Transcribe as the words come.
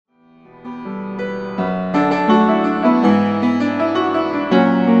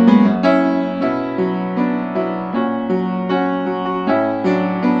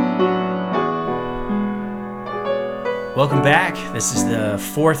This is the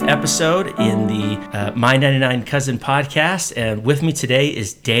fourth episode in the My 99 Cousin podcast, and with me today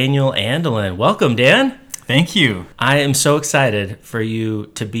is Daniel Andelin. Welcome, Dan. Thank you. I am so excited for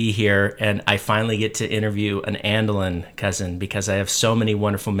you to be here, and I finally get to interview an Andelin cousin because I have so many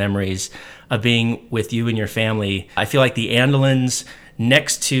wonderful memories of being with you and your family. I feel like the Andelins,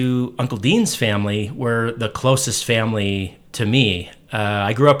 next to Uncle Dean's family, were the closest family to me.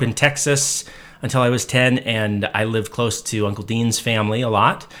 I grew up in Texas until I was 10, and I lived close to Uncle Dean's family a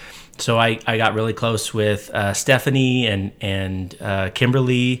lot. So I got really close with Stephanie and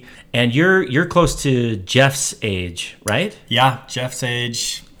Kimberly, and you're close to Jeff's age, right? Yeah, Jeff's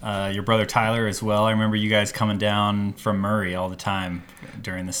age. Your brother Tyler as well. I remember you guys coming down from Murray all the time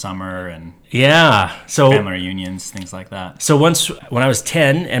during the summer and so family reunions, things like that. So once when I was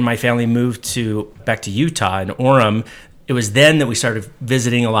 10 and my family moved back to Utah in Orem, it was then that we started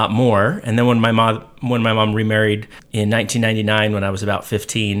visiting a lot more. And then when my mom remarried in 1999, when I was about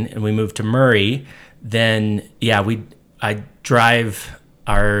 15, and we moved to Murray, then I drive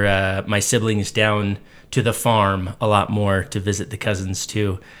my siblings down to the farm a lot more to visit the cousins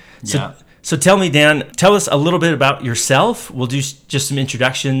too. So tell me, Dan, tell us a little bit about yourself. We'll do just some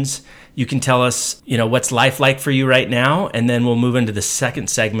introductions. You can tell us, what's life like for you right now, and then we'll move into the second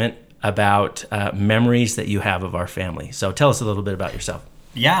segment about memories that you have of our family. So tell us a little bit about yourself.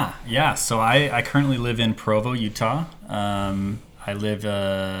 Yeah. So I currently live in Provo, Utah. I live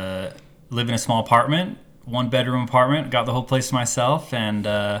in a small apartment, 1-bedroom apartment, got the whole place to myself, and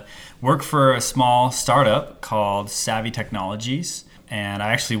work for a small startup called Savvy Technologies. And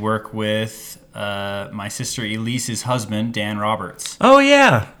I actually work with my sister Elise's husband, Dan Roberts. Oh,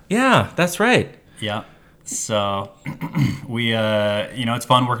 yeah, that's right. Yeah. So we, it's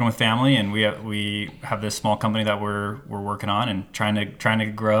fun working with family, and we have this small company that we're working on and trying to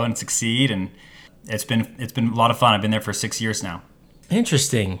grow and succeed. And it's been a lot of fun. I've been there for 6 years now.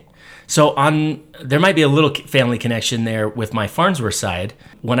 Interesting. So there might be a little family connection there with my Farnsworth side.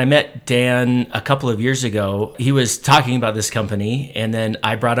 When I met Dan a couple of years ago, he was talking about this company, and then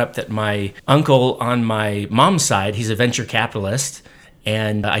I brought up that my uncle on my mom's side, he's a venture capitalist,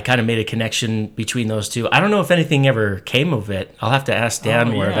 and I kind of made a connection between those two. I don't know if anything ever came of it. I'll have to ask Dan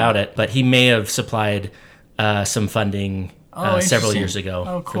more about it, but he may have supplied some funding several years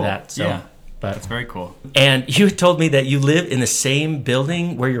ago for that. So. Yeah. But that's very cool. And you told me that you live in the same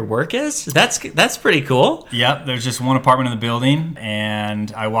building where your work is? That's pretty cool. Yep, there's just one apartment in the building,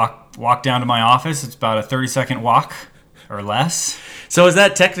 and I walk down to my office. It's about a 30-second walk or less. So is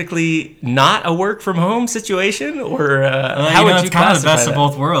that technically not a work from home situation, or how would you classify that? It's kind of the best of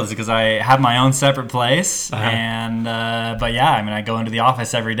both worlds because I have my own separate place, and but yeah, I go into the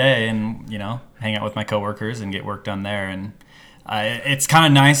office every day and hang out with my coworkers and get work done there, and it's kind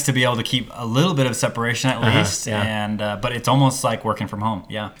of nice to be able to keep a little bit of separation at least, and but it's almost like working from home.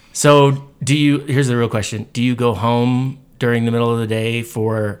 Yeah. So here's the real question: do you go home during the middle of the day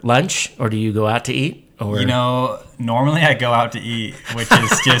for lunch, or do you go out to eat? Or? Normally I go out to eat, which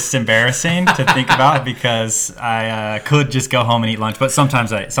is just embarrassing to think about because I could just go home and eat lunch, but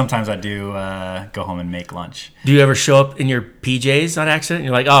sometimes I do go home and make lunch. Do you ever show up in your PJs on accident?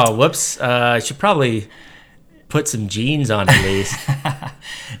 You're like, oh, whoops, I should probably put some jeans on at least.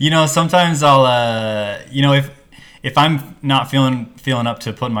 Sometimes I'll, if I'm not feeling up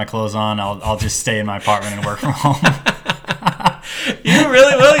to putting my clothes on, I'll just stay in my apartment and work from home. You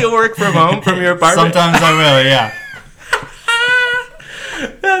really will? You'll work from home from your apartment? Sometimes I will, yeah.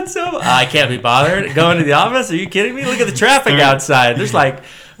 That's so... I can't be bothered going to the office. Are you kidding me? Look at the traffic outside. There's like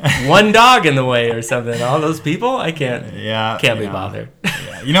one dog in the way or something. All those people, I can't be bothered.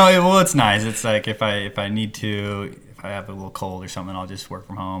 Yeah. It's nice. It's like if I need to, if I have a little cold or something, I'll just work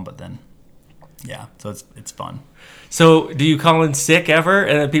from home. But then, so it's fun. So do you call in sick ever?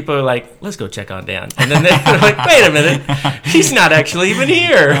 And then people are like, let's go check on Dan. And then they're like, wait a minute, he's not actually even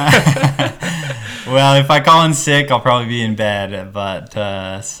here. Well, if I call in sick, I'll probably be in bed. But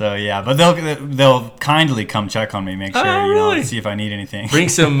but they'll kindly come check on me, make sure really? See if I need anything. Bring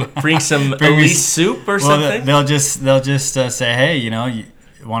some Elise soup or something. They'll just say, hey, you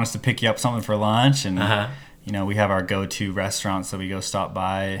want us to pick you up something for lunch, and we have our go-to restaurant, so we go stop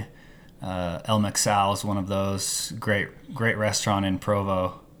by. El Mexal is one of those great restaurant in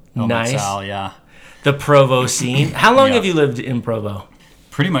Provo. El nice. Mexal, yeah. The Provo scene. How long have you lived in Provo?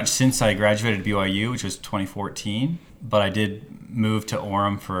 Pretty much since I graduated BYU, which was 2014. But I did move to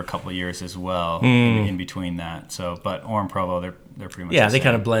Orem for a couple of years as well in between that. So, but Orem, Provo, they're pretty much the they same.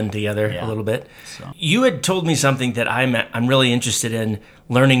 kind of blend together a little bit. So. You had told me something that I'm really interested in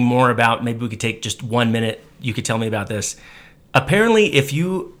learning more about. Maybe we could take just 1 minute. You could tell me about this. Apparently, if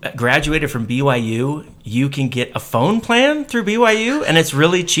you graduated from BYU, you can get a phone plan through BYU, and it's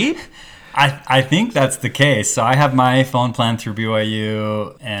really cheap. I think that's the case. So I have my phone plan through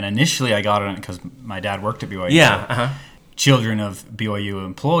BYU, and initially I got it because my dad worked at BYU. Yeah. So children of BYU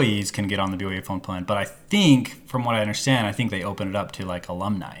employees can get on the BYU phone plan. But I think, from what I understand, I think they open it up to like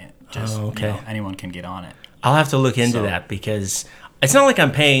alumni. Just anyone can get on it. I'll have to look into that because it's not like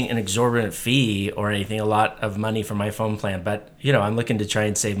I'm paying an exorbitant fee or anything, a lot of money for my phone plan. But I'm looking to try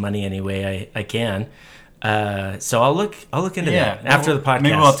and save money any way I can. So I'll look into that after the podcast.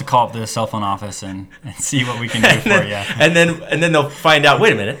 Maybe we'll have to call up the cell phone office and see what we can do for you. And then they'll find out,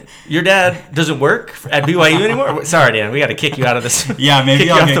 wait a minute, your dad doesn't work at BYU anymore? Sorry, Dan, we got to kick you out of this. Yeah, maybe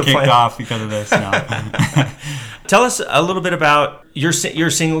I'll get kicked off because of this. No. Tell us a little bit about you're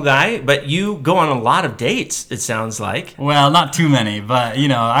a single guy, but you go on a lot of dates, it sounds like. Well, not too many, but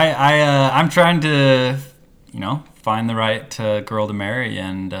I'm trying to find the right girl to marry,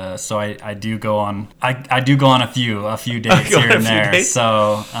 and so I do go on a few dates here and there. Dates?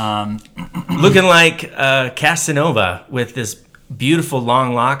 So looking like Casanova with this beautiful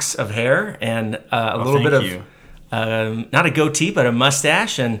long locks of hair and a little bit of not a goatee but a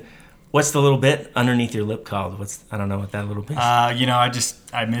mustache. And what's the little bit underneath your lip called? I don't know what that little bit is.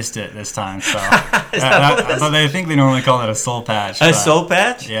 I missed it this time. So but they think they normally call it a soul patch. Soul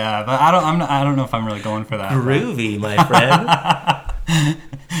patch? Yeah, but I don't know if I'm really going for that. Groovy, my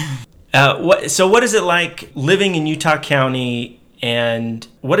friend. So what is it like living in Utah County, and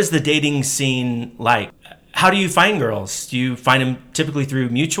what is the dating scene like? How do you find girls? Do you find them typically through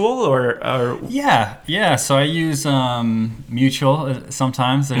Mutual or? Yeah. So I use Mutual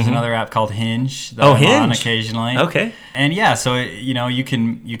sometimes. There's another app called Hinge that Hinge. I'm on occasionally. Okay. And so you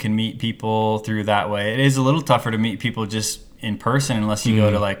can meet people through that way. It is a little tougher to meet people just in person unless you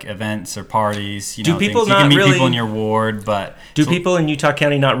go to like events or parties. Do people things. not you can meet really, people in your ward, but do people in Utah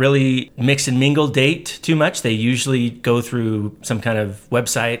County not really mix and mingle date too much? They usually go through some kind of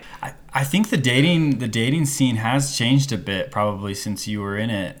website. I think the dating scene has changed a bit probably since you were in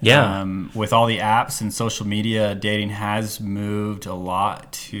it. Yeah. With all the apps and social media, dating has moved a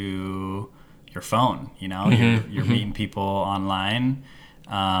lot to your phone. You're meeting people online.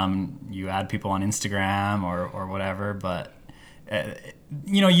 You add people on Instagram or whatever, but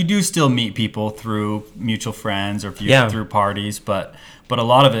you do still meet people through mutual friends or through parties, but a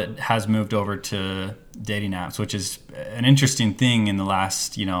lot of it has moved over to dating apps, which is an interesting thing in the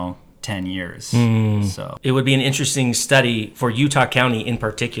last 10 years. So it would be an interesting study for Utah County in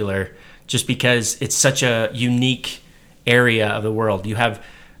particular, just because it's such a unique area of the world.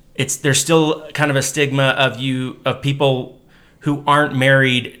 There's still kind of a stigma of people who aren't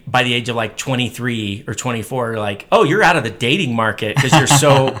married by the age of like 23 or 24, like, oh, you're out of the dating market because you're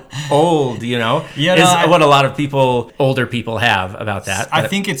so old, is what a lot of older people have about that. I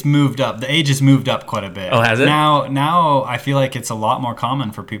think it's moved up. The age has moved up quite a bit. Oh, has it? Now I feel like it's a lot more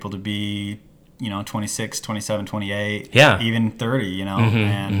common for people to be, 26, 27, 28, even 30,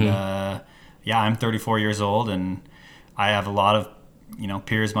 I'm 34 years old, and I have a lot of,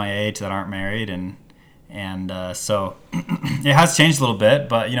 peers my age that aren't married, and so it has changed a little bit,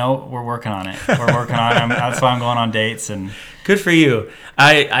 but we're working on it. That's why I'm going on dates. And good for you.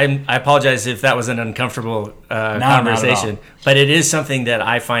 I apologize if that was an uncomfortable conversation, but it is something that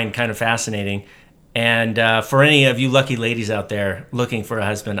I find kind of fascinating. And for any of you lucky ladies out there looking for a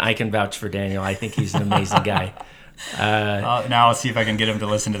husband, I can vouch for Daniel. I think he's an amazing guy. Now I'll see if I can get him to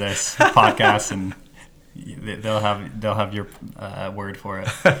listen to this podcast, and they'll have your word for it.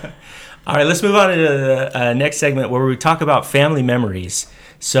 All right, let's move on to the next segment where we talk about family memories.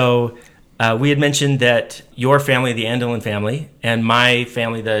 So we had mentioned that your family, the Andelin family, and my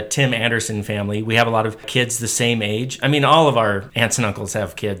family, the Tim Anderson family, we have a lot of kids the same age. I mean, all of our aunts and uncles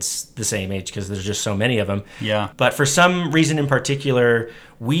have kids the same age because there's just so many of them. Yeah. But for some reason in particular,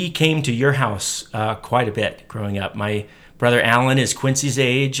 we came to your house quite a bit growing up. My brother Alan is Quincy's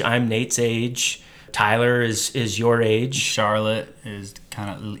age. I'm Nate's age. Tyler is your age. Charlotte is kind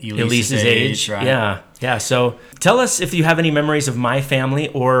of Elise's age, right? Yeah. So tell us if you have any memories of my family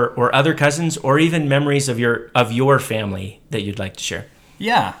or other cousins, or even memories of your family that you'd like to share.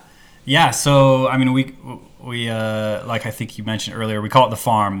 Yeah. So I mean, we like I think you mentioned earlier, we call it the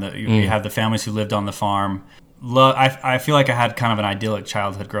farm. We have the families who lived on the farm. I feel like I had kind of an idyllic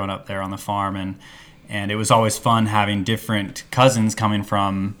childhood growing up there on the farm, and it was always fun having different cousins coming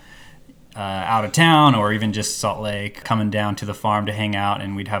from out of town or even just Salt Lake coming down to the farm to hang out,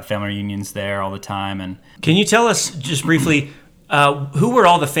 and we'd have family reunions there all the time. And can you tell us just briefly who were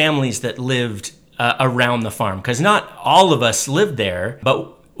all the families that lived around the farm? Because not all of us lived there,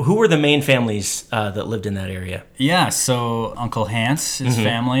 but Who were the main families that lived in that area? Yeah, so Uncle Hans, his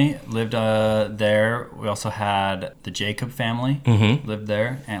family lived there. We also had the Jacob family lived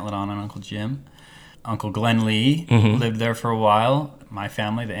there, Aunt Ladonna and Uncle Jim. Uncle Glenn Lee lived there for a while. My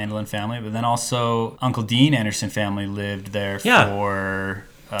family, the Andelin family, but then also Uncle Dean Anderson family lived there for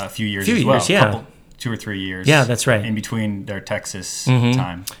a few years as well. Yeah. 2 or 3 years. Yeah, that's right. In between their Texas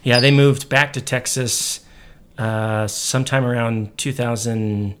time. Yeah, they moved back to Texas sometime around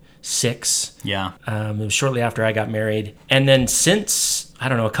 2006. Yeah. It was shortly after I got married. And then since, I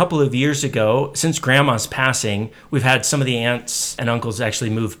don't know, a couple of years ago, since Grandma's passing, we've had some of the aunts and uncles actually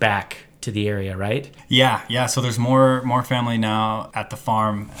move back to the area, right? Yeah. So there's more family now at the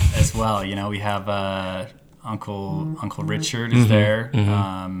farm as well. You know, we have Uncle Richard is there,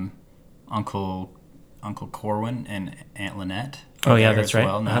 Uncle Corwin and Aunt Lynette. Oh yeah, that's right.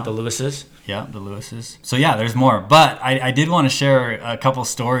 Well The Lewises. Yeah, the Lewises. So yeah, there's more. But I did want to share a couple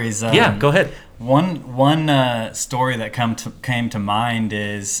stories. Yeah, go ahead. One story that came to mind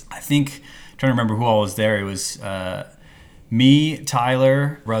is, I think, I'm trying to remember who all was there. It was me,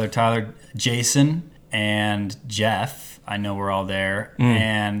 brother Tyler, Jason, and Jeff. I know we're all there.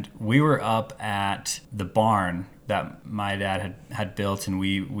 And we were up at the barn that my dad had built, and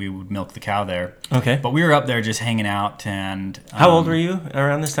we would milk the cow there. Okay. But we were up there just hanging out. And how old were you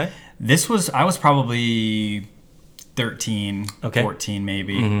around this time? I was probably 13, 14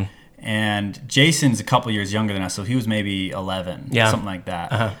 maybe. And Jason's a couple years younger than us, so he was maybe 11, something like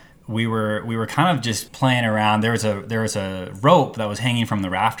that. We were kind of just playing around. There was a rope that was hanging from the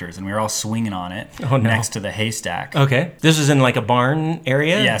rafters, and we were all swinging on it next to the haystack. Okay, this was in like a barn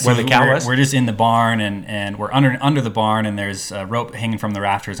area, where the cow was. We're just in the barn, and we're under the barn, and there's a rope hanging from the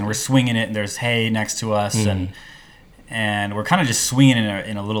rafters, and we're swinging it. And there's hay next to us, and we're kind of just swinging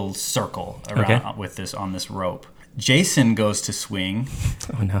in a little circle around on this rope. Jason goes to swing,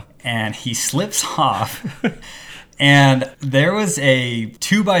 and he slips off. And there was a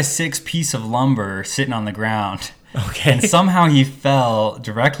 2x6 piece of lumber sitting on the ground. Okay. And somehow he fell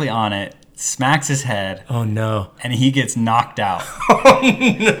directly on it, smacks his head. Oh, no. And he gets knocked out. Oh,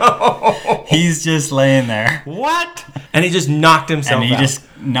 no. He's just laying there. What? And he just knocked himself out. And he just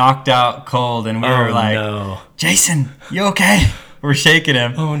knocked out cold. And we were like, Jason, you okay? We're shaking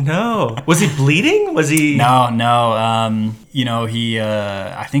him. Oh, no. Was he bleeding? Was he? No. You know,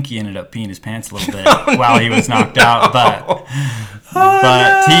 I think he ended up peeing his pants a little bit while he was knocked out. But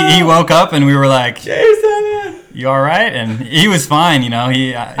he woke up, and we were like, Jason, you all right? And he was fine. You know,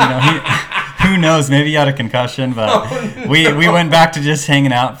 he who knows? Maybe he had a concussion. But we went back to just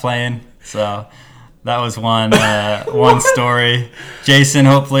hanging out, playing. So that was one story. Jason,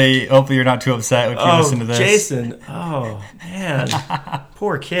 hopefully you're not too upset if you listen to this. Jason. Oh, man.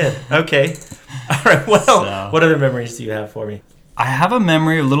 Poor kid. Okay. All right. Well, what other memories do you have for me? I have a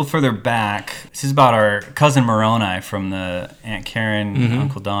memory a little further back. This is about our cousin Moroni from the Aunt Karen,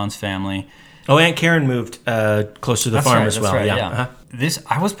 Uncle Don's family. Oh, Aunt Karen moved close to the farm as well. Right, yeah.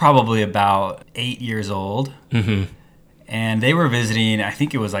 I was probably about 8 years old. And they were visiting, I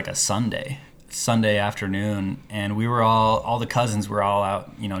think it was like a Sunday afternoon, and we were all the cousins were all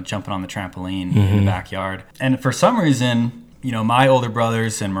out, jumping on the trampoline in the backyard. And for some reason, my older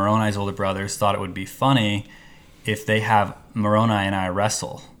brothers and Moroni's older brothers thought it would be funny if they have Moroni and I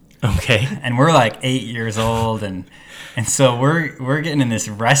wrestle. Okay. And we're like 8 years old, and so we're getting in this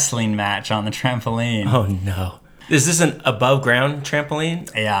wrestling match on the trampoline. Oh no. Is this an above ground trampoline?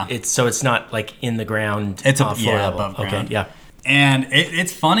 Yeah. It's not like in the ground. It's floor level. above ground. Okay, yeah. And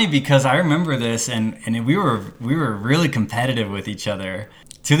it's funny because I remember this, and we were really competitive with each other.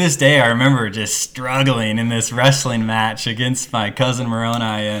 To this day, I remember just struggling in this wrestling match against my cousin Moroni.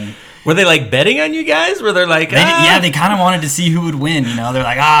 And were they like betting on you guys? Were they like, they kind of wanted to see who would win. They're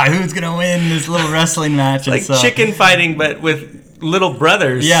like, who's gonna win this little wrestling match? Like chicken fighting, but with little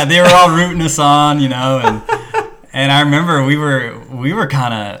brothers. Yeah, they were all rooting us on, and I remember we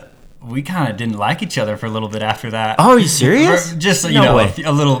kind of didn't like each other for a little bit after that. Oh, are you serious? Just, a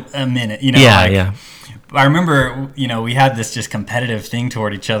minute, Yeah. I remember, we had this just competitive thing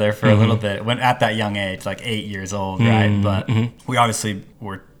toward each other for a little bit when at that young age, like 8 years old, right? But we obviously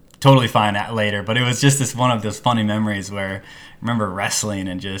were totally fine later. But it was just one of those funny memories where I remember wrestling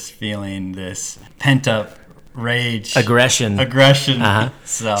and just feeling this pent up rage, aggression.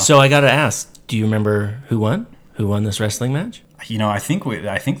 So I got to ask, do you remember who won? Who won this wrestling match? I think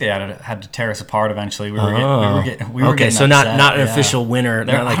they had to tear us apart eventually. We were okay, getting so upset. not an official winner.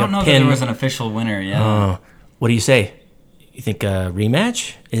 Not like I don't know pin. that there was an official winner. Yeah. Oh. What do you say? You think a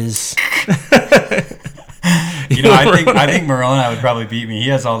rematch is? I think Morona would probably beat me. He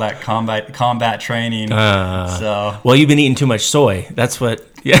has all that combat training. Well, you've been eating too much soy. That's what.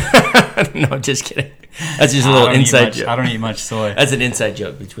 Yeah. No, just kidding. That's just a little inside joke. I don't eat much soy. That's an inside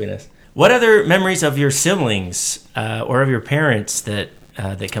joke between us. What other memories of your siblings or of your parents that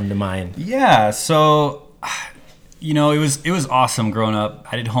come to mind? Yeah. So, it was awesome growing up.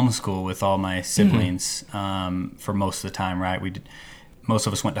 I did homeschool with all my siblings for most of the time. Right. Most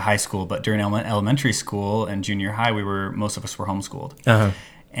of us went to high school, but during elementary school and junior high, most of us were homeschooled. Uh-huh.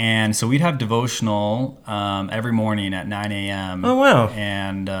 And so we'd have devotional every morning at 9 a.m. Oh, wow.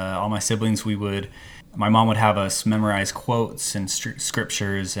 And all my siblings, my mom would have us memorize quotes and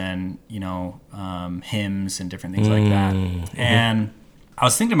scriptures and, hymns and different things like that. Mm-hmm. And I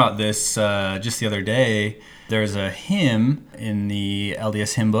was thinking about this just the other day. There's a hymn in the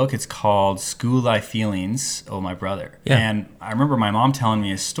LDS hymn book. It's called School Thy Feelings, Oh My Brother. Yeah. And I remember my mom telling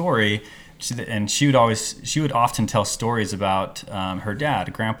me a story, and she would often tell stories about her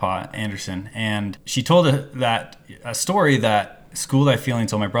dad, Grandpa Anderson. And she told a story that School Thy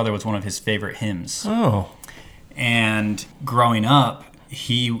Feelings, Oh My Brother was one of his favorite hymns. Oh. And growing up,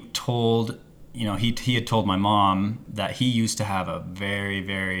 he had told my mom that he used to have a very,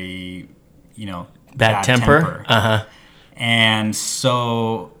 very, bad temper. Uh-huh. And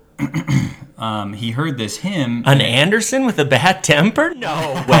so he heard this hymn. An Anderson with a bad temper?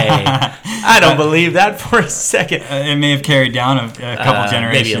 No way. I don't believe that for a second. It may have carried down a couple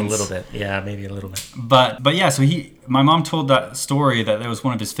generations. Maybe a little bit. Yeah, maybe a little bit. But yeah, so my mom told that story that was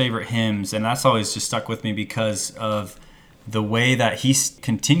one of his favorite hymns, and that's always just stuck with me because of the way that he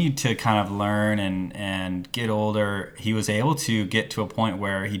continued to kind of learn and get older. He was able to get to a point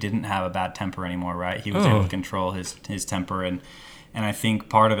where he didn't have a bad temper anymore, right? He was able to control his temper, and I think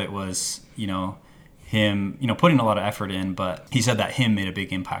part of it was, him, putting a lot of effort in, but he said that hymn made a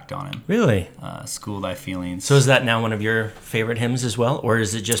big impact on him. Really? School Thy Feelings. So is that now one of your favorite hymns as well? Or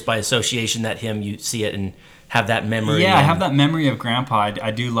is it just by association that hymn, you see it and have that memory? Yeah, I have that memory of Grandpa.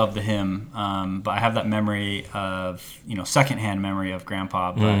 I do love the hymn, but I have that memory of, secondhand memory of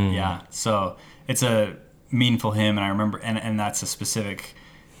Grandpa. But yeah, so it's a meaningful hymn, and I remember, and that's a specific,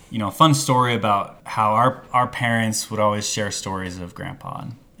 fun story about how our parents would always share stories of Grandpa.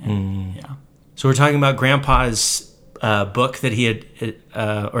 And yeah. So we're talking about Grandpa's book that he had,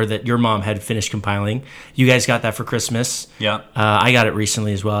 or that your mom had finished compiling. You guys got that for Christmas. Yeah. I got it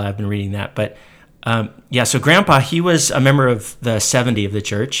recently as well. I've been reading that. But so Grandpa, he was a member of the 70 of the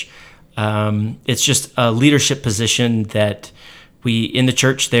church. It's just a leadership position that in the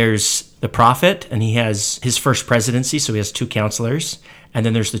church, there's the prophet, and he has his first presidency, so he has 2 counselors. And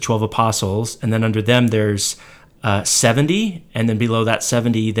then there's the 12 apostles, and then under them there's 70, and then below that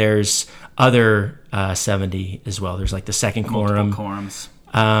 70 there's other 70 as well. There's like the second quorum. Multiple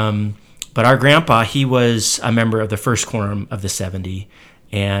quorums. But our grandpa, he was a member of the first quorum of the 70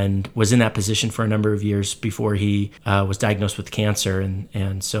 and was in that position for a number of years before he was diagnosed with cancer,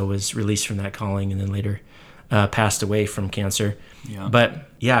 and so was released from that calling, and then later passed away from cancer. Yeah. But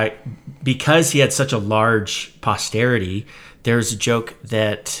yeah, because he had such a large posterity, there's a joke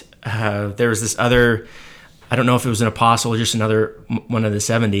that there was this other, I don't know if it was an apostle or just another one of the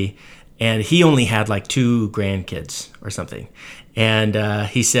 70, and he only had like 2 grandkids or something. And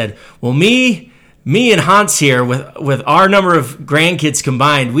he said, well, me and Hans here, with our number of grandkids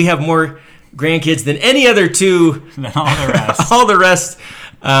combined, we have more grandkids than any other 2. Than all the rest. All the rest,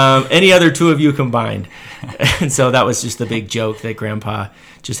 any other 2 of you combined. And so that was just the big joke that Grandpa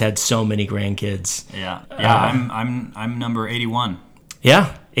just had so many grandkids. Yeah. I'm number 81.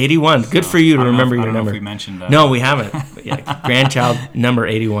 Yeah, 81. Good for you to remember your number. I don't know if we mentioned that. No, we haven't. Yeah, grandchild number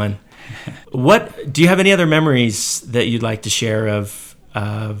 81. What do you have any other memories that you'd like to share of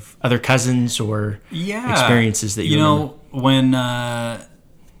other cousins or experiences that you remember? When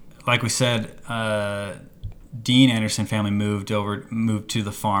like we said, Dean Anderson family moved to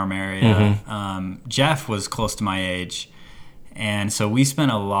the farm area. Mm-hmm. Jeff was close to my age, and so we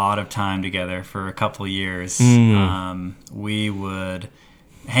spent a lot of time together for a couple of years. We would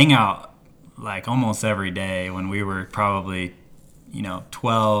hang out like almost every day when we were probably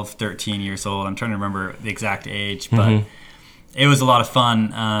 12, 13 years old. I'm trying to remember the exact age, but it was a lot of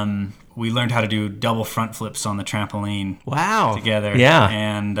fun. We learned how to do double front flips on the trampoline. Wow. Together. Yeah.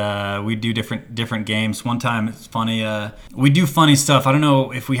 And we do different games. One time, it's funny, we do funny stuff. I don't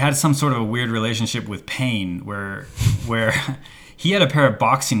know if we had some sort of a weird relationship with pain where he had a pair of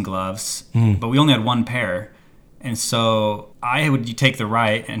boxing gloves, but we only had one pair. And so I would take the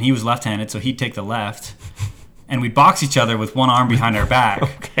right, and he was left-handed, so he'd take the left. And we'd box each other with one arm behind our back.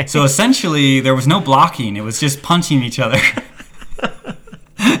 Okay. So essentially, there was no blocking. It was just punching each other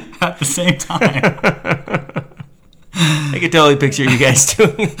at the same time. could totally picture you guys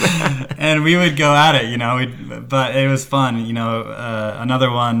doing that. And we would go at it, but it was fun. Another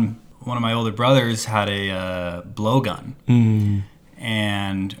one of my older brothers had a blowgun.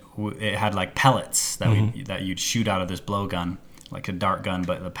 And it had like pellets that you'd shoot out of this blowgun, like a dart gun,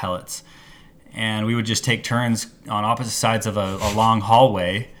 but the pellets. And we would just take turns on opposite sides of a long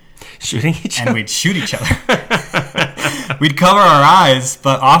hallway, shooting each other. And we'd shoot each other. We'd cover our eyes,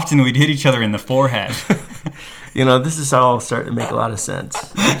 but often we'd hit each other in the forehead. This is all starting to make a lot of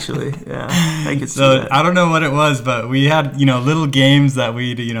sense, actually. Yeah, I can see that. I don't know what it was, but we had, little games that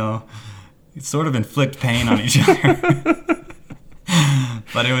we'd, sort of inflict pain on each other.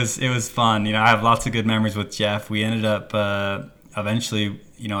 But it was fun. I have lots of good memories with Jeff. We ended up eventually,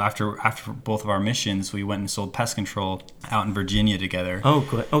 after both of our missions, we went and sold pest control out in Virginia together. Oh,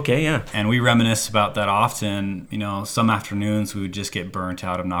 good. Okay, yeah. And we reminisce about that often. Some afternoons we would just get burnt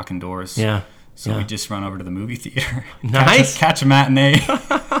out of knocking doors. Yeah. So we'd just run over to the movie theater. Nice. Catch a matinee.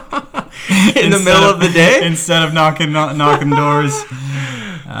 In the middle of the day? Instead of knocking doors.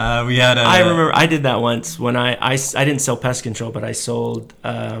 We had I remember I did that once when I didn't sell pest control, but I sold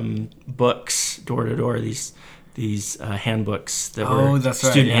books door to door. These handbooks that were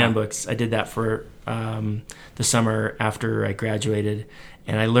student handbooks. I did that for the summer after I graduated,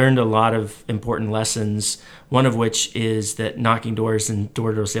 and I learned a lot of important lessons. One of which is that knocking doors and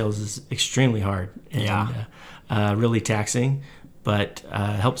door-to-door sales is extremely hard and really taxing, but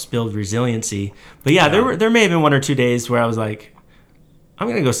helps build resiliency. But there may have been 1 or 2 days where I was like, I'm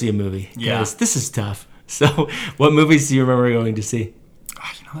gonna go see a movie. Yeah, this is tough. So, what movies do you remember going to see?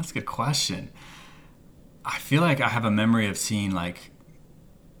 That's a good question. I feel like I have a memory of seeing like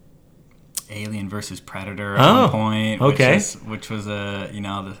Alien versus Predator at one point. Okay. Which was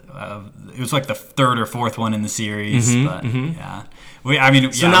it was like the third or fourth one in the series. Yeah.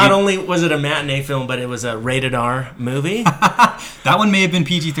 Not only was it a matinee film, but it was a rated R movie. That one may have been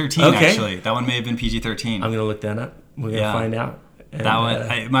PG-13. Okay. Actually, that one may have been PG-13. I'm gonna look that up. We're gonna find out. And, that one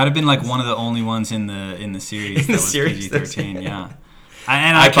it might have been like one of the only ones in the series that was PG-13. Yeah.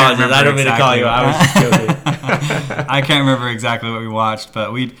 And I apologize. I don't mean to call you. I was just joking. I can't remember exactly what we watched,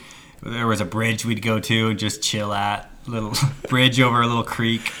 but there was a bridge we'd go to and just chill at. Little bridge over a little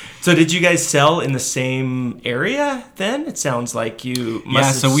creek. So did you guys sell in the same area then? It sounds like you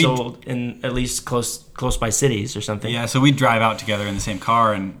must have sold in at least close by cities or something. Yeah, so we'd drive out together in the same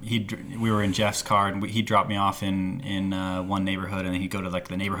car, and we were in Jeff's car, and he'd drop me off in one neighborhood, and then he'd go to like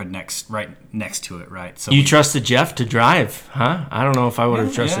the neighborhood right next to it, right? So you trusted Jeff to drive, huh? I don't know if I would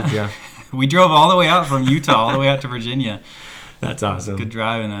have trusted Jeff. We drove all the way out from Utah, all the way out to Virginia. That's awesome. Good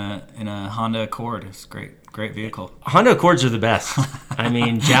drive in a Honda Accord. It's great vehicle. Honda Accords are the best. I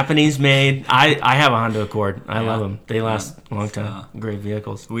mean, Japanese made. I have a Honda Accord. I love them. They last a long time. Great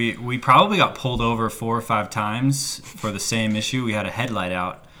vehicles. We probably got pulled over 4 or 5 times for the same issue. We had a headlight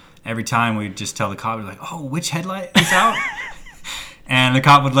out. Every time we'd just tell the cop, we'd be like, "Oh, which headlight is out?" And the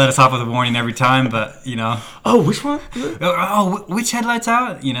cop would let us off with a warning every time, but oh, which one? Oh, which headlight's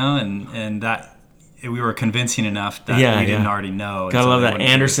out? And that. We were convincing enough that we didn't already know. Gotta love that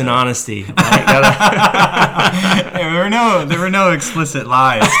Anderson honesty. Right? There were no explicit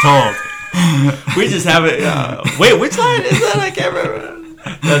lies told. We just have it. Wait, which line is that? I can't remember.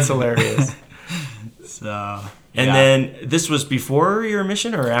 That's hilarious. Then this was before your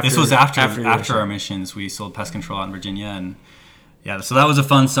mission or after? This was after our missions. We sold pest control out in Virginia, and so that was a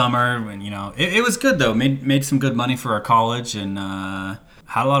fun summer. And it was good though. Made some good money for our college, and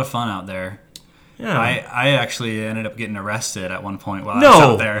had a lot of fun out there. Yeah. I actually ended up getting arrested at one point while I was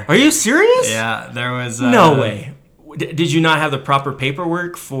out there. Are you serious? Yeah, there was... no way. Did you not have the proper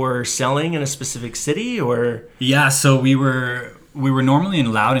paperwork for selling in a specific city, or...? Yeah, so we were normally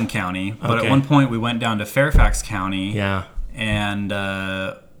in Loudoun County, but at one point we went down to Fairfax County. Yeah. And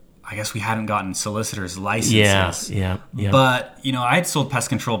I guess we hadn't gotten solicitor's licenses. Yeah. But, I had sold pest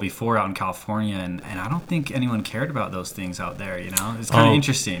control before out in California, and I don't think anyone cared about those things out there, It's kind of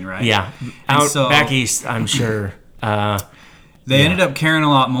interesting, right? Yeah. Back east, I'm sure. They ended up caring a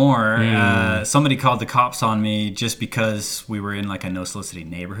lot more. Somebody called the cops on me just because we were in like a no soliciting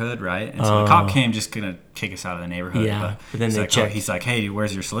neighborhood, right? And so the cop came just going to kick us out of the neighborhood. Yeah, but then they checked. He's like, "Hey,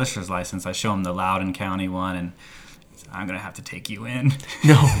 where's your solicitor's license?" I show him the Loudoun County one, and I'm going to have to take you in.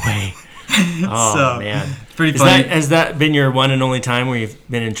 No way. Oh, man. Pretty funny. Has that been your one and only time where you've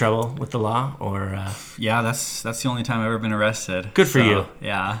been in trouble with the law? Or Yeah, that's the only time I've ever been arrested. Good for you.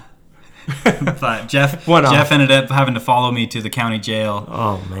 Yeah. But Jeff ended up having to follow me to the county jail.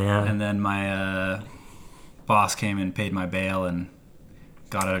 Oh, man. And then my boss came and paid my bail and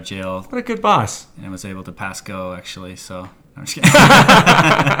got out of jail. What a good boss. And I was able to pass go, actually, so... I'm just kidding.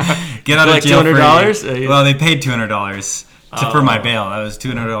 Get out of jail $200? Well, they paid $200 for my bail. That was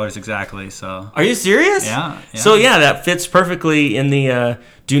 $200 exactly. So. Are you serious? Yeah. So that fits perfectly in the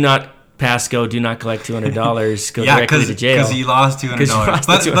do not pass go, do not collect $200, go directly to jail. Because he lost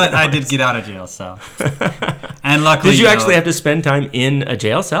 $200. But I did get out of jail, so. And luckily, did you actually have to spend time in a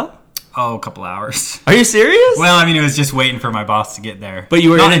jail cell? Oh, a couple hours. Are you serious? Well, I mean, it was just waiting for my boss to get there. But you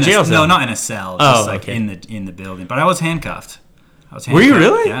were in a jail cell? No, not in a cell. Just in the building. But I was handcuffed. Were you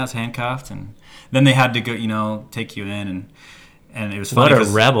really? Yeah, I was handcuffed, and then they had to go, take you in, and it was funny. What a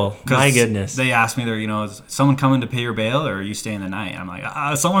rebel! My goodness. They asked me, is someone coming to pay your bail, or are you staying the night? I'm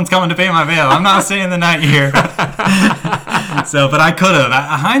like, someone's coming to pay my bail. I'm not staying the night here. So, but I could have.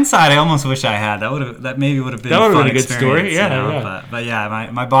 Hindsight, I almost wish I had. That maybe would have been a good story. Yeah. But yeah,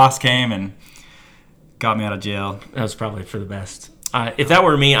 my boss came and got me out of jail. That was probably for the best. If that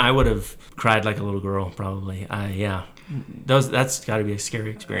were me, I would have cried like a little girl, probably. That's got to be a scary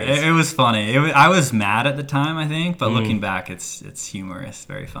experience. It was funny. I was mad at the time, I think, but looking back, it's humorous,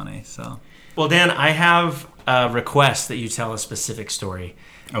 very funny. So, well, Dan, I have a request that you tell a specific story.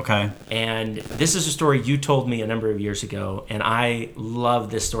 Okay. And this is a story you told me a number of years ago, and I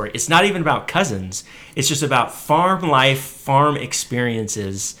love this story. It's not even about cousins. It's just about farm life, farm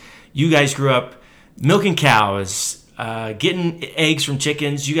experiences. You guys grew up milking cows, getting eggs from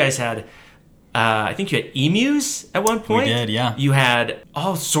chickens. You guys had... I think you had emus at one point. We did, yeah. You had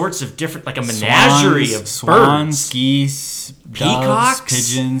all sorts of different, like a menagerie of swans, birds. Geese, peacocks, doves,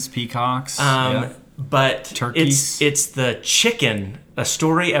 pigeons, peacocks. But turkeys. It's the chicken, a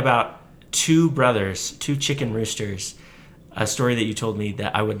story about two brothers, two chicken roosters, a story that you told me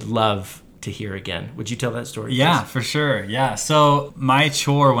that I would love to hear again. Would you tell that story? Yeah, please? for sure. Yeah. So my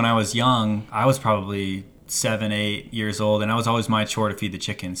chore when I was young, I was probably 7, 8 years old, and it was always my chore to feed the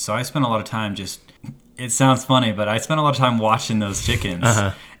chickens. So I spent a lot of time it sounds funny, but I spent a lot of time watching those chickens.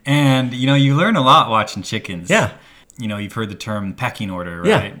 And, you learn a lot watching chickens. Yeah. You've heard the term pecking order,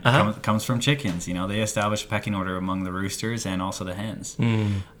 right? Yeah. Comes from chickens. They establish a pecking order among the roosters and also the hens.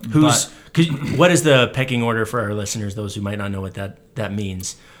 What is the pecking order for our listeners, those who might not know what that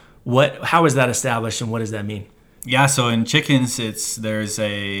means? How is that established, and what does that mean? Yeah, so in chickens, there's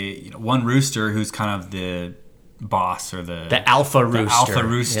one rooster who's kind of the boss, or the alpha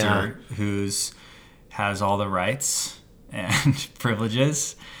rooster, who's has all the rights and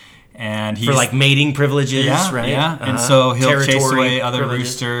privileges, and he's for like mating privileges, right? Yeah, and so he'll chase away other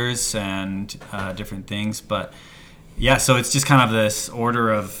roosters and different things. But yeah, so it's just kind of this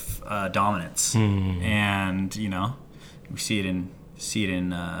order of dominance, and we see it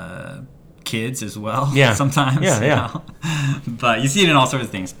in kids as well. Yeah. Sometimes. Yeah. But you see it in all sorts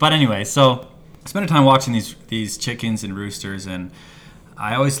of things. But anyway, so I spent time watching these chickens and roosters, and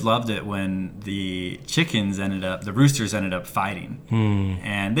I always loved it when the roosters ended up fighting.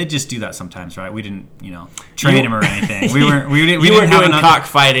 And they just do that sometimes, right? We didn't, train them or anything. We weren't doing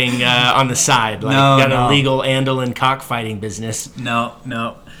cockfighting on the side. An illegal Andean cockfighting business. No.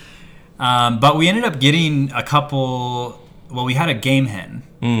 But we ended up getting a couple. Well, we had a game hen,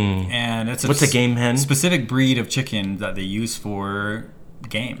 and what's a game hen? Specific breed of chicken that they use for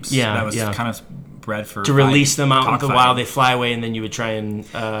games. Yeah, that was kind of bred for to release them out into the wild. They fly away, and then you would try and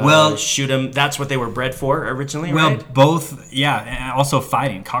shoot them. That's what they were bred for originally, right? Well, both, yeah, and also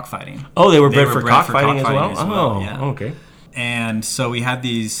cockfighting. Oh, they were bred for cockfighting as well. Yeah. Okay. And so we had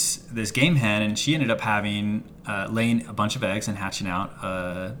this game hen, and she ended up having laying a bunch of eggs and hatching out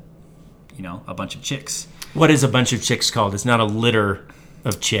a bunch of chicks. What is a bunch of chicks called? It's not a litter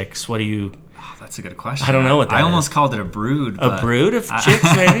of chicks. What do you... Oh, that's a good question. I don't know what that is. I almost called it a brood. A brood of chicks,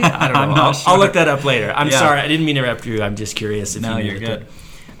 maybe? I don't know. I'll look that up later. I'm sorry. I didn't mean to interrupt you. I'm just curious if you knew. No, you're good.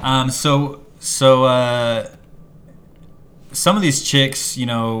 So some of these chicks,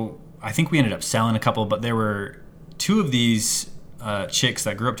 I think we ended up selling a couple, but there were two of these chicks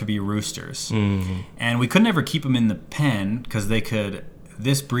that grew up to be roosters. Mm-hmm. And we could never keep them in the pen because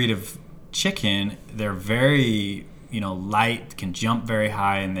this breed of chicken, they're very light, can jump very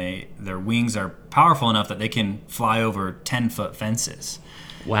high, and their wings are powerful enough that they can fly over 10-foot fences.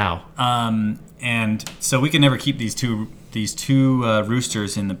 Wow. And so we could never keep these two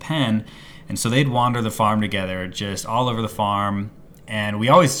roosters in the pen, and so they'd wander the farm together, just all over the farm. And we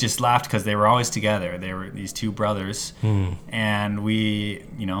always just laughed because they were always together. They were these two brothers, and they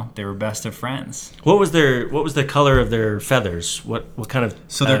were best of friends. What was the color of their feathers? What kind of?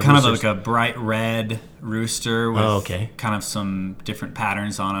 So they're kind roosters? Of like a bright red rooster with kind of some different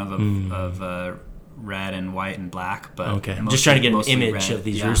patterns on them of red and white and black. But I'm just trying to get an image of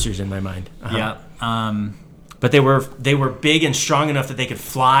these roosters in my mind. Yeah. But they were big and strong enough that they could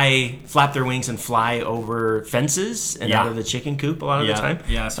flap their wings and fly over fences and out of the chicken coop a lot of the time?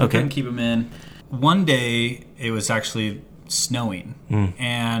 Yeah, so we couldn't keep them in. One day, it was actually snowing.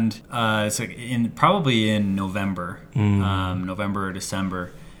 And it's like probably in November, November or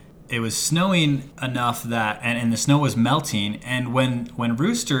December. It was snowing enough that, and the snow was melting. And when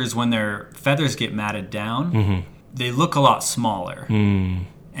roosters, when their feathers get matted down, they look a lot smaller.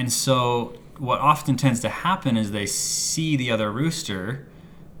 And so what often tends to happen is they see the other rooster,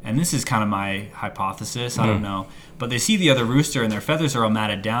 and this is kind of my hypothesis, I don't know, but they see the other rooster and their feathers are all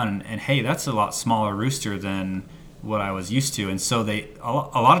matted down, and hey, that's a lot smaller rooster than what I was used to. And so a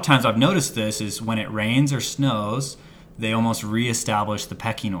lot of times I've noticed this is when it rains or snows, they almost reestablish the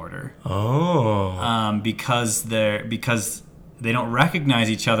pecking order. Because they don't recognize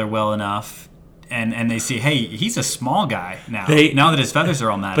each other well enough. And they see, hey, he's a small guy now. Now that his feathers are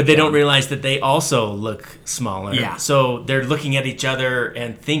all matted. But they down. don't realize that they also look smaller. Yeah. So they're looking at each other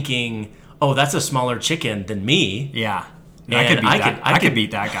and thinking, oh, that's a smaller chicken than me. Yeah. I could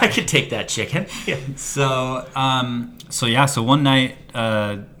beat that guy. I could take that chicken. Yeah. So one night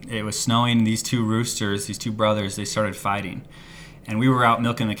it was snowing. These two roosters, these two brothers, they started fighting. And we were out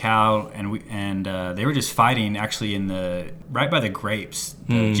milking the cow, and they were just fighting actually right by the grapes,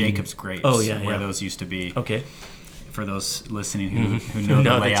 the Jacob's grapes, where those used to be. Okay. For those listening who know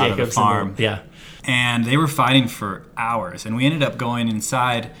the layout of the farm. And they were fighting for hours, and we ended up going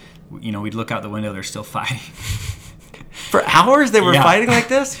inside. We'd look out the window, they're still fighting. For hours they were fighting like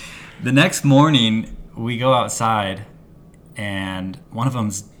this? The next morning, we go outside, and one of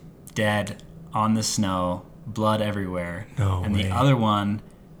them's dead on the snow. Blood everywhere. And the other one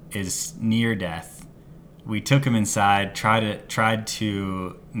is near death. We took him inside, tried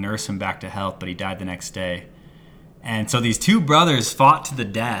to nurse him back to health, but he died the next day. And so these two brothers fought to the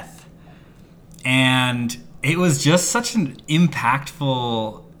death. And it was just such an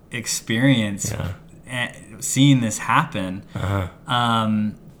impactful experience seeing this happen.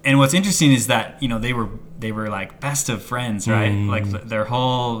 And what's interesting is that, they were like best of friends, right? Like their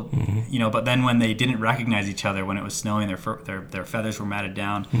whole, but then when they didn't recognize each other, when it was snowing, their feathers were matted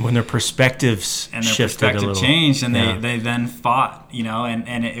down. When their perspectives shifted a little. Changed, and they then fought,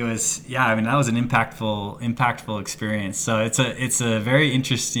 and it was, that was an impactful experience. So it's a very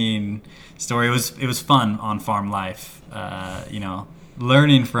interesting story. It was fun on farm life,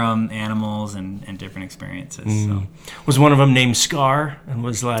 learning from animals and different experiences. So. Was one of them named Scar and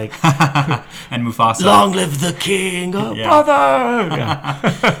was like, and Mufasa. Long live the king, brother!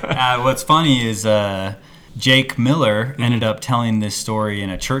 What's funny is Jake Miller ended up telling this story in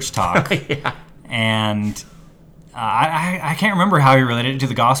a church talk, and I can't remember how he related it to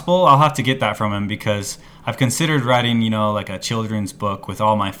the gospel. I'll have to get that from him because I've considered writing, like a children's book with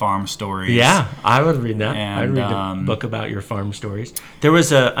all my farm stories. Yeah, I would read that. And, I'd read a book about your farm stories. There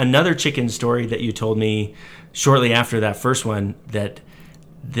was another chicken story that you told me shortly after that first one that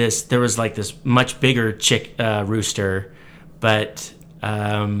there was like this much bigger rooster, but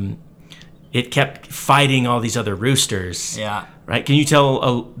it kept fighting all these other roosters. Yeah. Right? Can you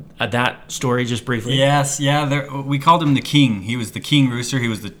tell that story just briefly? Yes. Yeah. We called him the king. He was the king rooster. He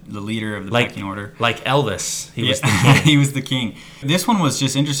was the leader of the pecking order. Like Elvis. He was the king. He was the king. This one was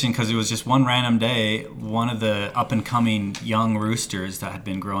just interesting because it was just one random day, one of the up-and-coming young roosters that had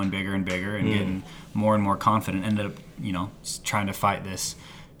been growing bigger and bigger and getting more and more confident ended up, trying to fight this,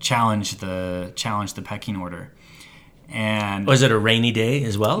 challenge the pecking order. And was it a rainy day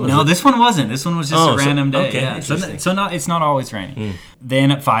as well? No, this one wasn't. This one was just a random day. Okay, yeah. It's not always raining. They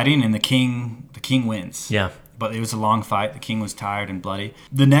end up fighting, and the king wins. Yeah. But it was a long fight. The king was tired and bloody.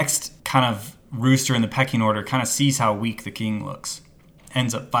 The next kind of rooster in the pecking order kind of sees how weak the king looks.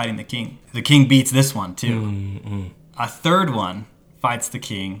 Ends up fighting the king. The king beats this one too. A third one fights the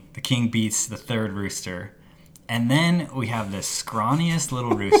king. The king beats the third rooster. And then we have this scrawniest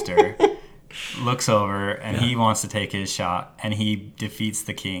little rooster looks over and he wants to take his shot and he defeats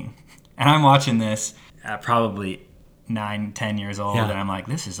the king. And I'm watching this at probably 9-10 years old and I'm like,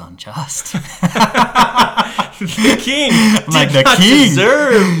 this is unjust. The king like did the not king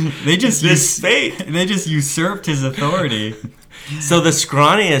deserve they just this fate. They just usurped his authority. So the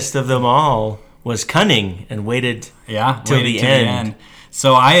scrawniest of them all was cunning and waited till the end.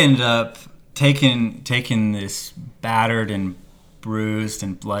 So I ended up taking this battered and bruised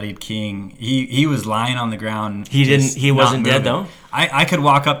and bloodied king. He was lying on the ground. He wasn't dead though? I could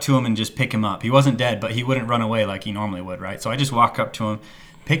walk up to him and just pick him up. He wasn't dead, but he wouldn't run away like he normally would, right? So I just walked up to him,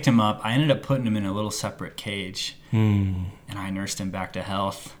 picked him up. I ended up putting him in a little separate cage. And I nursed him back to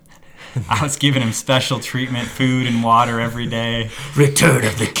health. I was giving him special treatment, food and water every day. Return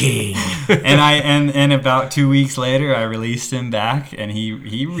of the king. And about 2 weeks later, I released him back, and he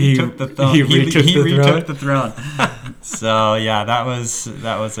retook the throne. He retook the throne. So yeah, that was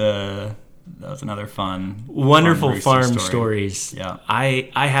another fun, wonderful fun farm story. Stories. Yeah,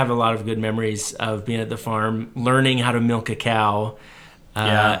 I have a lot of good memories of being at the farm, learning how to milk a cow,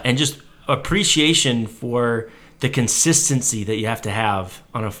 and just appreciation for the consistency that you have to have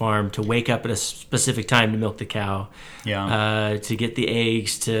on a farm to wake up at a specific time to milk the cow, to get the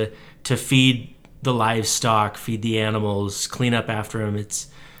eggs, to feed the livestock, feed the animals, clean up after them. It's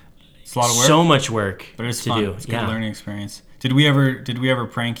a lot of work. So much work, but it's to fun. do. It's a good learning experience. Did we ever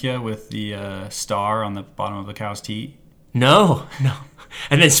prank you with the star on the bottom of the cow's teat? No.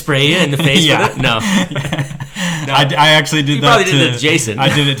 And then spray you in the face with it? No. No. I actually did you that probably did it to Jason.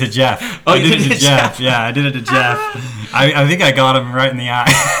 I did it to Jeff. Oh, I did it to Jeff. Yeah, I did it to Jeff. I think I got him right in the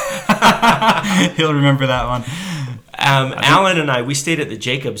eye. He'll remember that one. Alan and I, we stayed at the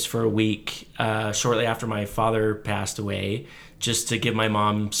Jacobs for a week shortly after my father passed away, just to give my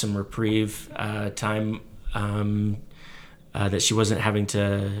mom some reprieve time that she wasn't having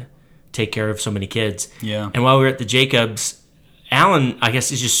to take care of so many kids. Yeah. And while we were at the Jacobs, Alan, I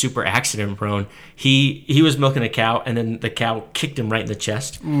guess, is just super accident prone. He was milking a cow, and then the cow kicked him right in the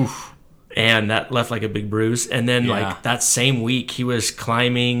chest. Oof. And that left like a big bruise. And then like that same week, he was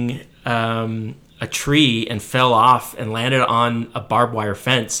climbing a tree and fell off and landed on a barbed wire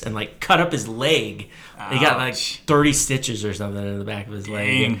fence and like cut up his leg. Ouch. He got like 30 stitches or something in the back of his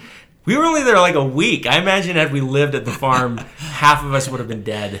leg. We were only there like a week. I imagine had we lived at the farm, half of us would have been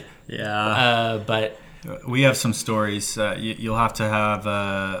dead. Yeah. But we have some stories. You'll have to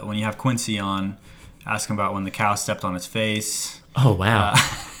have, when you have Quincy on, ask him about when the cow stepped on his face. Oh, wow.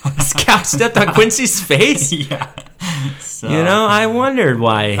 This cow stepped on Quincy's face? Yeah. So, I wondered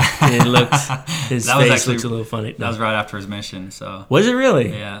why his face looks a little funny. That was right after his mission. So was it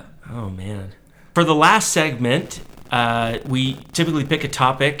really? Yeah. Oh, man. For the last segment, we typically pick a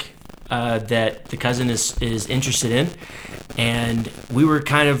topic that the cousin is interested in, and we were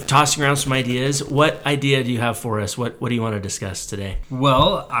kind of tossing around some ideas. What idea do you have for us? What do you want to discuss today?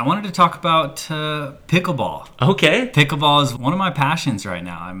 Well, I wanted to talk about pickleball. Okay. Pickleball is one of my passions right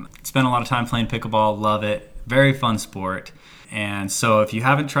now. I spend a lot of time playing pickleball, love it, very fun sport. And so if you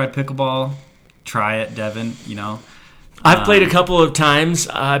haven't tried pickleball, try it, Devin, I've played a couple of times.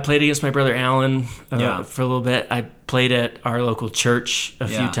 I played against my brother Alan for a little bit. I played at our local church a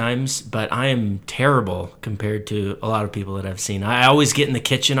few times, but I am terrible compared to a lot of people that I've seen. I always get in the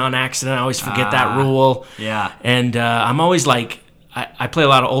kitchen on accident. I always forget that rule. Yeah. And I'm always like, I play a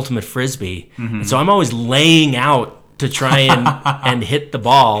lot of ultimate frisbee, and so I'm always laying out to try and hit the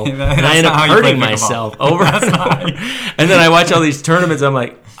ball, and I end up hurting myself over and over. And then I watch all these tournaments, I'm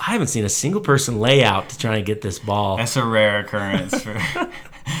like, I haven't seen a single person lay out to try and get this ball. That's a rare occurrence.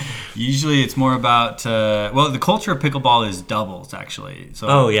 Usually it's more about, the culture of pickleball is doubles, actually.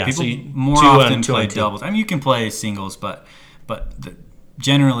 So people more often play doubles. I mean, you can play singles, but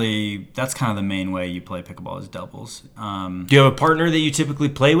generally that's kind of the main way you play pickleball is doubles. Do you have a partner that you typically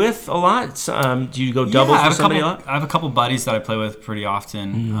play with a lot? Do you go doubles with somebody a lot? I have a couple buddies that I play with pretty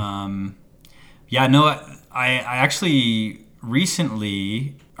often. Mm-hmm. I actually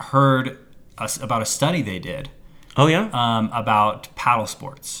recently heard about a study they did. Oh, yeah? About paddle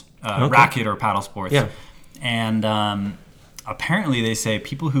sports, racket or paddle sports. Yeah. And apparently they say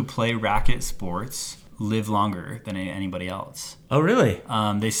people who play racket sports live longer than anybody else. Oh, really?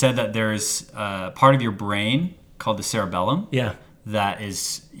 They said that there's part of your brain called the cerebellum. Yeah. That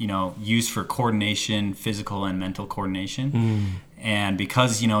is, used for coordination, physical and mental coordination. And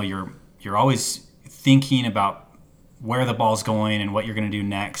because, you're always thinking about where the ball's going and what you're going to do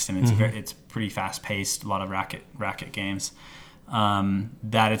next, and it's pretty fast paced, a lot of racket games,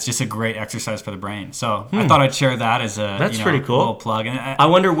 that it's just a great exercise for the brain. So I thought I'd share that as a pretty cool little plug. And I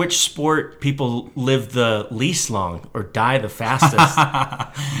wonder which sport people live the least long or die the fastest.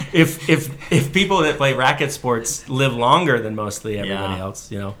 if people that play racket sports live longer than mostly everybody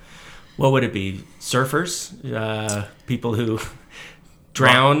else, what would it be? Surfers, people who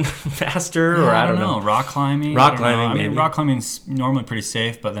drown faster, or I don't know. Rock climbing. Maybe. I mean, rock climbing's normally pretty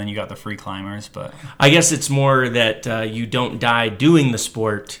safe, but then you got the free climbers. But I guess it's more that you don't die doing the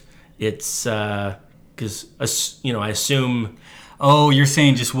sport. It's because I assume. Oh, you're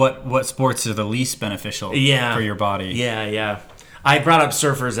saying just what sports are the least beneficial for your body? Yeah. I brought up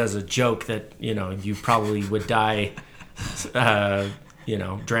surfers as a joke that you probably would die,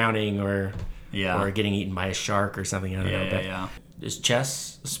 drowning or getting eaten by a shark or something. I don't know. Is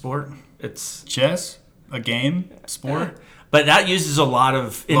chess a sport? It's chess, a game, sport. But that uses a lot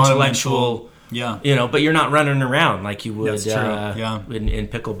of intellectual, but you're not running around like you would in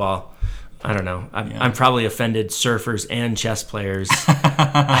pickleball. I don't know. I'm probably offended surfers and chess players.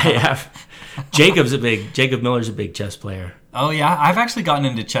 Jacob Miller's a big chess player. Oh, yeah. I've actually gotten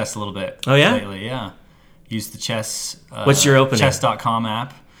into chess a little bit lately, yeah. Use the chess. What's your opening? Chess.com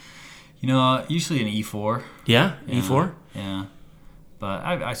app. Usually an E4. Yeah? E4? Yeah. But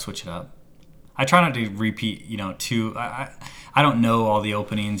I switch it up. I try not to repeat, two. I don't know all the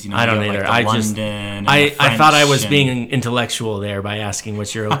openings. I don't either. I thought I was being intellectual there by asking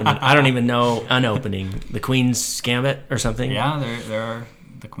what's your opening. I don't even know an opening. The Queen's Gambit or something? Yeah, there are.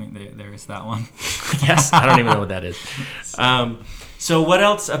 The Queen, there is that one. Yes, I don't even know what that is. So what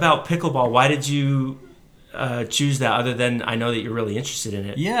else about pickleball? Why did you choose that? Other than I know that you're really interested in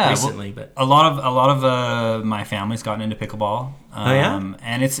it recently, but a lot of my family's gotten into pickleball.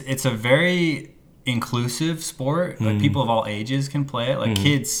 And it's a very inclusive sport. Like people of all ages can play it. Like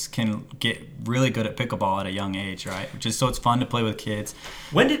kids can get really good at pickleball at a young age, right? So it's fun to play with kids.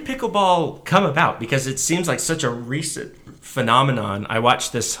 When did pickleball come about? Because it seems like such a recent phenomenon. I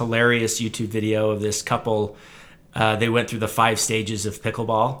watched this hilarious YouTube video of this couple. They went through the 5 stages of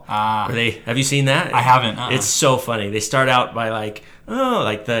pickleball. Have you seen that? I haven't. It's so funny. They start out by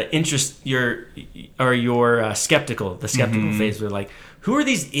the interest, you're skeptical. The skeptical phase. They're like, who are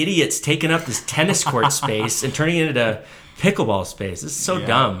these idiots taking up this tennis court space and turning it into pickleball space? This is so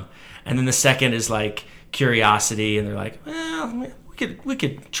dumb. And then the second is like curiosity, and they're like, well, we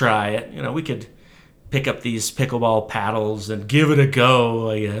could try it. We could pick up these pickleball paddles and give it a go,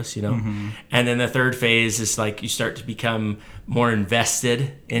 I guess, And then the third phase is like you start to become more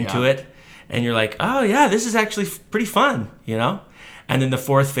invested into it, and you're like, oh yeah, this is actually pretty fun, And then the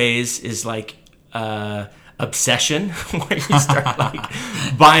fourth phase is like obsession, where you start like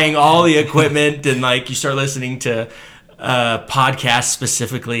buying all the equipment and like you start listening to podcasts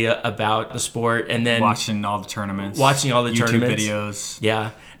specifically about the sport, and then watching all the tournaments, YouTube tournaments, videos.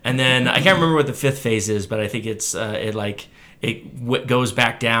 Yeah. And then I can't remember what the fifth phase is, but I think it's it goes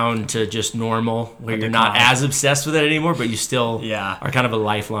back down to just normal, where you're not as obsessed with it anymore, but you still are kind of a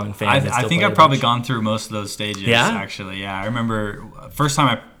life-long fan. I think I've probably gone through most of those stages. Yeah? Actually, yeah. I remember first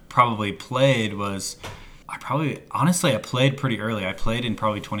time I probably played was I played pretty early. I played in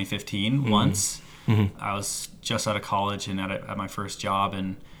probably 2015 once. I was just out of college and at my first job,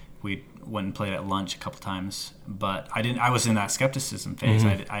 and we went and played at lunch a couple times, but I was in that skepticism phase.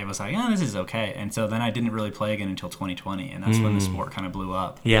 I was like, this is okay. And so then I didn't really play again until 2020, and that's when the sport kind of blew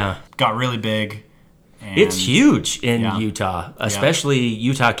up. Yeah. Got really big. And it's huge in Utah, especially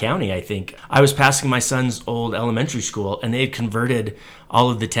Utah County, I think. I was passing my son's old elementary school, and they had converted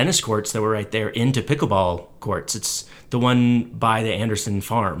all of the tennis courts that were right there into pickleball courts. It's the one by the Anderson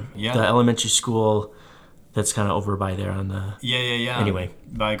farm. Yeah. The elementary school that's kind of over by there on the... Yeah. Anyway.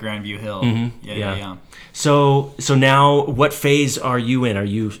 By Grandview Hill. Yeah. So now, what phase are you in? Are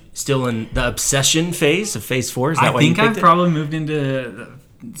you still in the obsession phase of phase 4? Is that why you picked it? I think I've probably moved into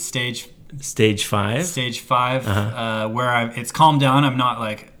stage 5. Stage 5, where it's calmed down. I'm not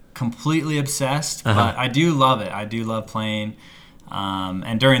like completely obsessed, but I do love it. I do love playing.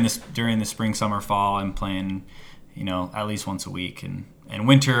 And during the spring, summer, fall, I'm playing, at least once a week, and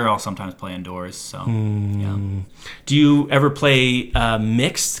winter I'll sometimes play indoors. So yeah. Do you ever play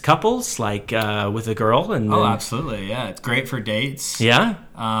mixed couples, like with a girl? Oh, absolutely. Yeah, it's great for dates. Yeah.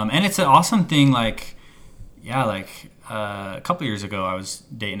 And it's an awesome thing. A couple years ago, I was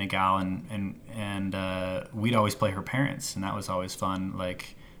dating a gal, and we'd always play her parents, and that was always fun.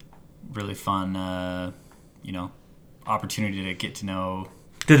 Like, really fun, opportunity to get to know.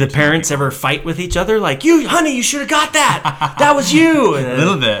 Did the parents ever fight with each other? Like, honey, you should have got that. That was you. And a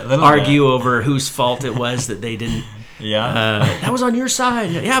little bit. Argue over whose fault it was that they didn't. That was on your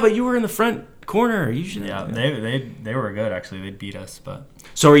side. Yeah, but you were in the front corner. You should. Yeah, they were good, actually. They'd beat us, but.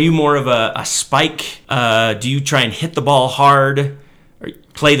 So are you more of a spike? Do you try and hit the ball hard, or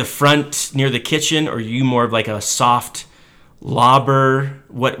play the front near the kitchen, or are you more of like a soft lobber?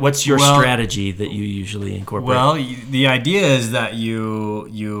 What's your strategy that you usually incorporate? Well, the idea is that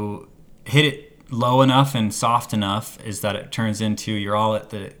you hit it low enough and soft enough is that it turns into you're all at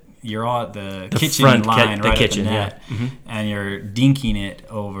the kitchen front line, the right kitchen, at the net, and you're dinking it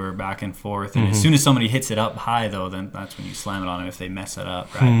over back and forth. And as soon as somebody hits it up high, though, then that's when you slam it on them if they mess it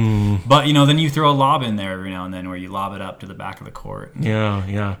up, right? But then you throw a lob in there every now and then, where you lob it up to the back of the court.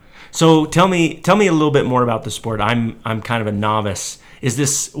 Yeah. So tell me a little bit more about the sport. I'm kind of a novice. Is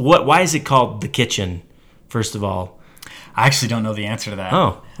this why is it called the kitchen? First of all, I actually don't know the answer to that.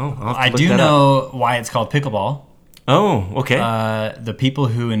 I do know why it's called pickleball. Oh, okay. The people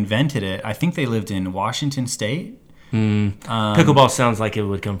who invented it, I think they lived in Washington State. Pickleball sounds like it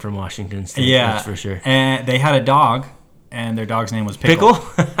would come from Washington State. Yeah, That's for sure. And they had a dog, and their dog's name was Pickle.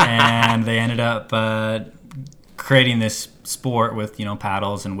 Pickle? And they ended up creating this sport with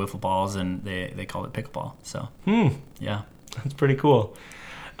paddles and wiffle balls, and they called it pickleball. So yeah, that's pretty cool.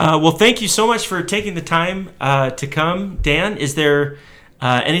 Well, thank you so much for taking the time to come, Dan. Is there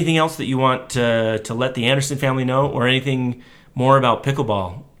anything else that you want to let the Anderson family know, or anything more about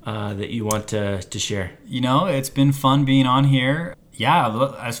pickleball that you want to share? It's been fun being on here.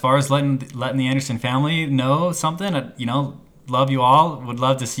 Yeah, as far as letting the Anderson family know something, love you all. Would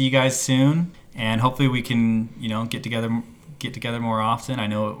love to see you guys soon, and hopefully we can get together more often. I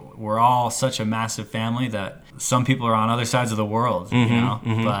know we're all such a massive family that some people are on other sides of the world,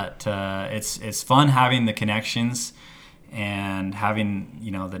 but it's fun having the connections and having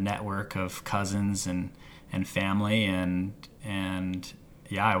the network of cousins and family and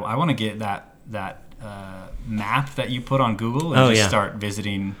yeah, I want to get that map that you put on Google and start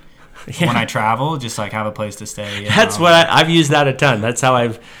visiting when I travel, just like have a place to stay. That's what I've used that a ton. That's how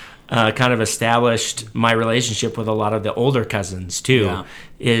I've kind of established my relationship with a lot of the older cousins too. Yeah.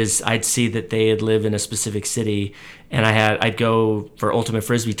 Is I'd see that they had lived in a specific city, and I'd go for ultimate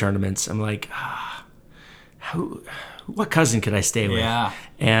frisbee tournaments. I'm like, what cousin could I stay with? Yeah.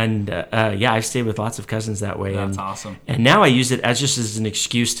 And I've stayed with lots of cousins that way. That's awesome. And now I use it as an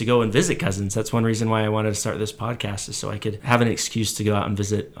excuse to go and visit cousins. That's one reason why I wanted to start this podcast, is so I could have an excuse to go out and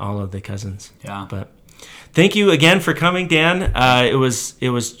visit all of the cousins. Yeah. But thank you again for coming, Dan. It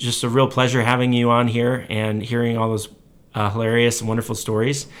was just a real pleasure having you on here and hearing all those hilarious and wonderful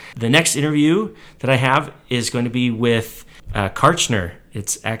stories. The next interview that I have is going to be with Karchner.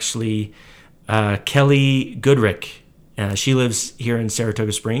 It's actually Kelly Goodrick. She lives here in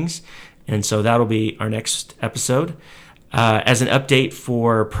Saratoga Springs, and so that'll be our next episode. As an update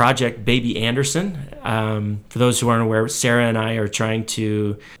for Project Baby Anderson, for those who aren't aware, Sarah and I are trying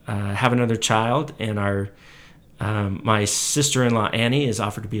to have another child, and my sister-in-law Annie is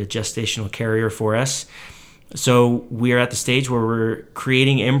offered to be a gestational carrier for us. So we are at the stage where we're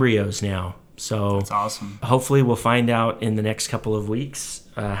creating embryos now. So that's awesome. Hopefully we'll find out in the next couple of weeks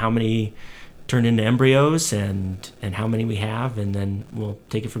how many turn into embryos and how many we have, and then we'll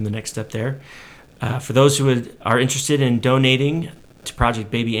take it from the next step there. For those who are interested in donating to Project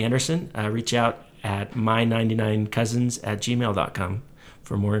Baby Anderson, reach out at my99cousins@gmail.com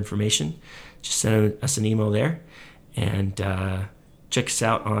for more information. Just send us an email there, and check us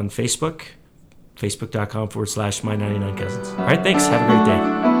out on Facebook, facebook.com/my99cousins. All right, thanks. Have a great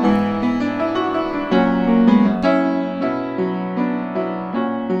day.